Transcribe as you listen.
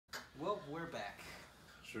we're back.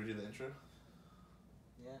 Should we do the intro?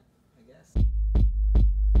 Yeah, I guess.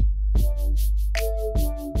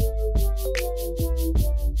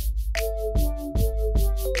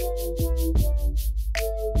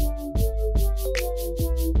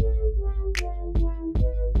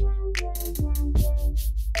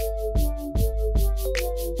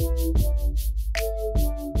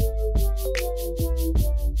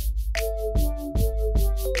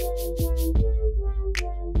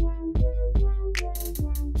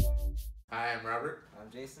 Hi, I'm Robert, I'm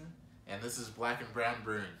Jason. and this is Black and Brown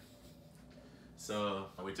Brewing. So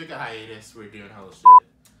we took a hiatus. We're doing hella shit.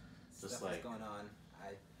 Just Stuff like is going on.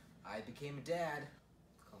 I became a dad.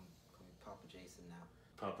 Call me Papa Jason now.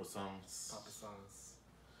 Papa songs. Papa songs.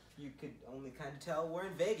 You could only kind of tell we're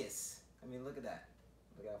in Vegas. I mean, look at that.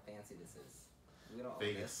 Look how fancy this is. We don't own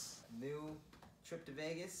Vegas. this. New trip to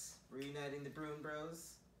Vegas. Reuniting the Brewing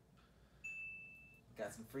Bros.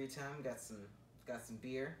 Got some free time. Got some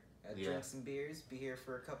beer. Got to drink some beers. Be here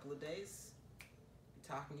for a couple of days. Be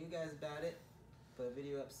talking to you guys about it. Put a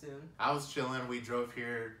video up soon. I was chilling. We drove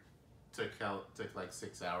here. Took like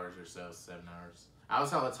 6 hours or so, 7 hours. I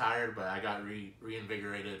was hella tired, but I got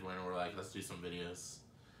reinvigorated when we're like, let's do some videos.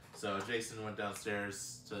 So Jason went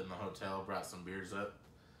downstairs to the hotel, brought some beers up,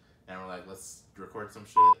 and we're like, let's record some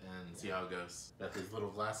shit and see how it goes. Got these little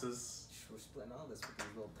glasses. We're splitting all this with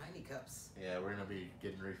these little tiny cups. Yeah, we're gonna be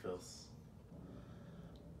getting refills.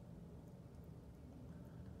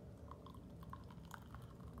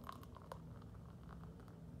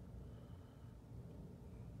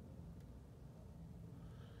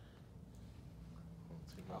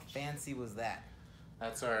 How fancy was that?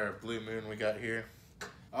 That's our blue moon we got here.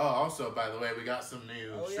 Oh, also, by the way, we got some new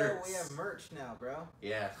shirts. Yeah, we have merch now, bro.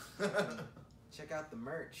 Yeah. Check out the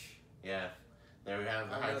merch. Yeah. There we have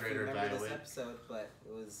the I don't know if you hydrator remember this dial-in. episode, but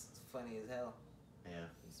it was funny as hell. Yeah.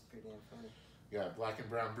 It was pretty damn funny. We got Black and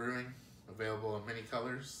Brown Brewing, available in many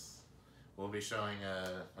colors. We'll be showing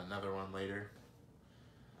another one later.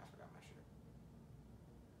 I forgot my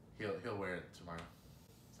shirt. He'll wear it tomorrow.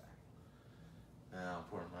 Sorry. And I'll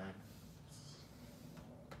pour mine.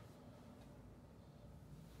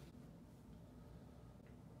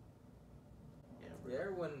 Yeah,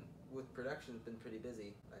 everyone with production's been pretty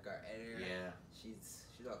busy. Like our editor, Yeah. she's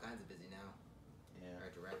all kinds of busy now. Yeah.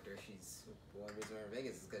 Our director, one reason we're in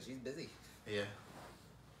Vegas is because she's busy. Yeah.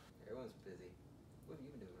 Everyone's busy. What have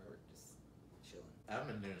you been doing, Robert? Just chilling. I've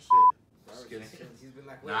been doing shit. Robert's Just kidding. just chilling. He's been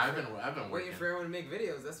like, No, I've been waiting working. for everyone to make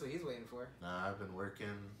videos. That's what he's waiting for. Nah, I've been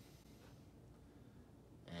working.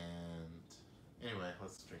 And anyway,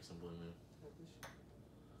 let's drink some Blue Moon.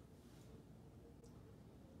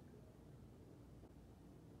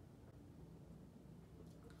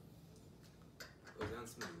 Goes down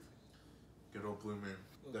smooth. Good old Blue Moon.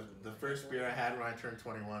 The first beer I had when I turned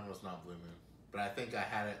 21 was not Blue Moon. But I think I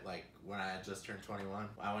had it like when I had just turned 21.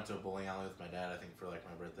 I went to a bowling alley with my dad, I think for like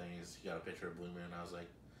my birthday. He got a picture of Blue Moon. I was like,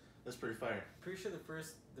 that's pretty fire. Pretty sure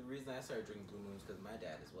the reason I started drinking Blue Moon was because of my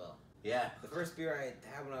dad as well. Yeah. The first beer I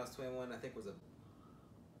had when I was 21, I think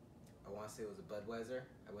I want to say it was a Budweiser.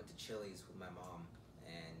 I went to Chili's with my mom,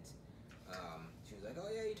 and she was like, "Oh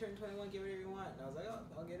yeah, you turned 21, get whatever you want." And I was like, "Oh,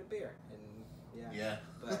 I'll get a beer." And Yeah.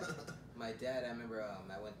 But my dad, I remember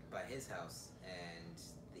I went by his house, and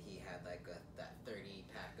he had like that 30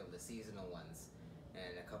 pack of the seasonal ones,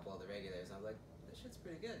 and a couple of the regulars. And I was like, "This shit's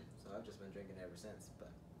pretty good." So I've just been drinking it ever since.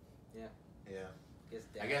 But yeah. Yeah.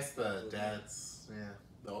 I guess the dads,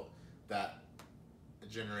 that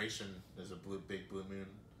generation is a big Blue Moon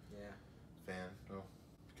fan. Well,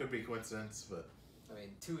 could be coincidence, but I mean,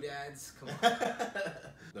 two dads, come on.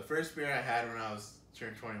 The first beer I had when I was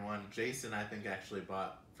turned 21, Jason, I think, actually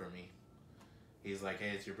bought for me. He's like, "Hey,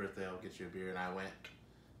 it's your birthday, I'll get you a beer." And I went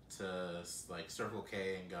to like Circle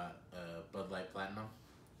K and got a Bud Light Platinum.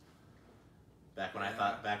 Back when I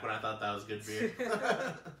thought that was good beer.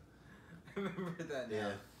 I remember that now.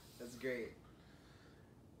 Yeah. That's great.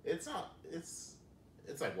 It's not. It's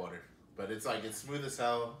like water, but it's smooth as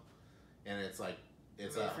hell, and it's like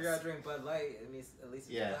it's if you're gonna drink Bud Light, it means at least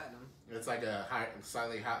it's platinum. It's like a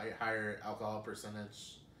slightly higher alcohol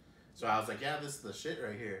percentage. So I was like, yeah, this is the shit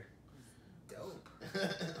right here. Dope.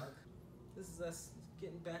 This is us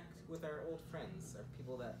getting back with our old friends, our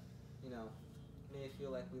people that may feel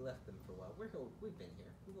like we left them for a while. We've been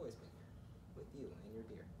here. We've always been here with you and your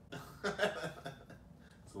beer.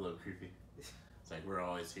 It's a little creepy. It's like we're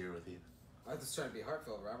always here with you. I was just trying to be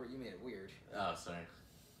heartfelt, Robert. You made it weird. Oh, sorry.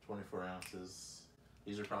 24 ounces.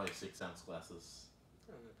 These are probably 6-ounce glasses.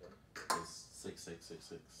 Oh, okay. It's 6.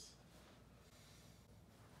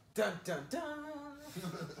 Dun dun dun!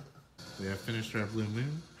 We have finished our Blue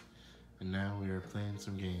Moon, and now we are playing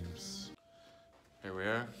some games. Here we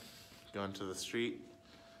are, going to the street.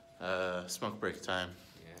 Smoke break time.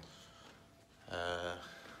 Yeah.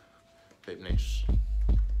 Vape niche.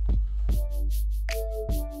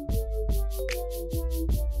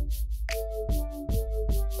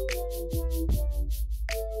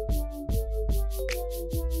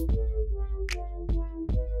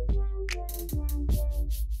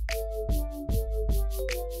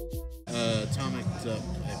 Atomic'd up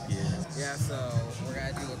IPA. Yeah, so we're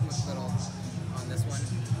gonna do a quick little on this one.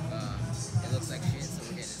 It looks like shit, so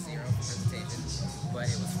we're getting a 0 for presentation.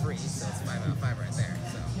 But it was free, so it's 5 out of 5 right there.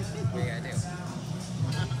 So what do you gotta do?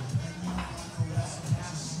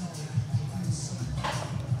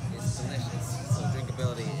 It's delicious. So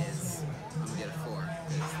drinkability is, I'm gonna get a 4,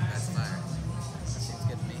 because that's fire. That seems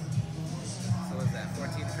good to me. So what's that,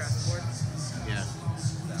 14 across the board? Yeah.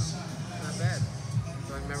 So, not bad.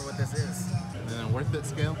 Don't remember what this is. And then a worth it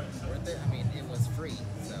scale? Worth it? I mean, it was free,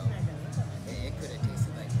 so it could have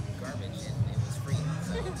tasted like garbage, and it was free,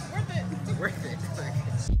 so worth it. Worth it.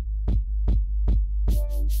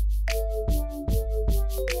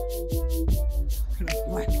 What kind of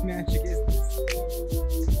black magic is this?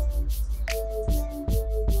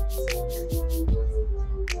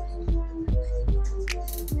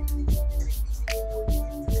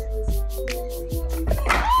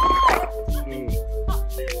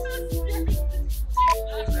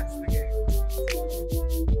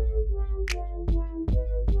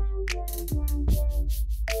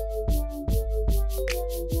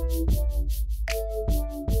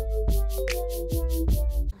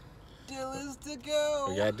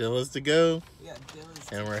 We got Dillas to go. We got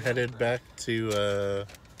Dillas And to we're go, headed bro. back to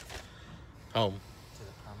home. To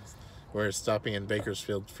the promised land. We're stopping in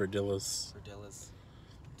Bakersfield for Dillas. For Dillas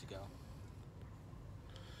to go.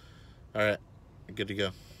 Alright, good to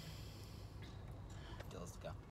go.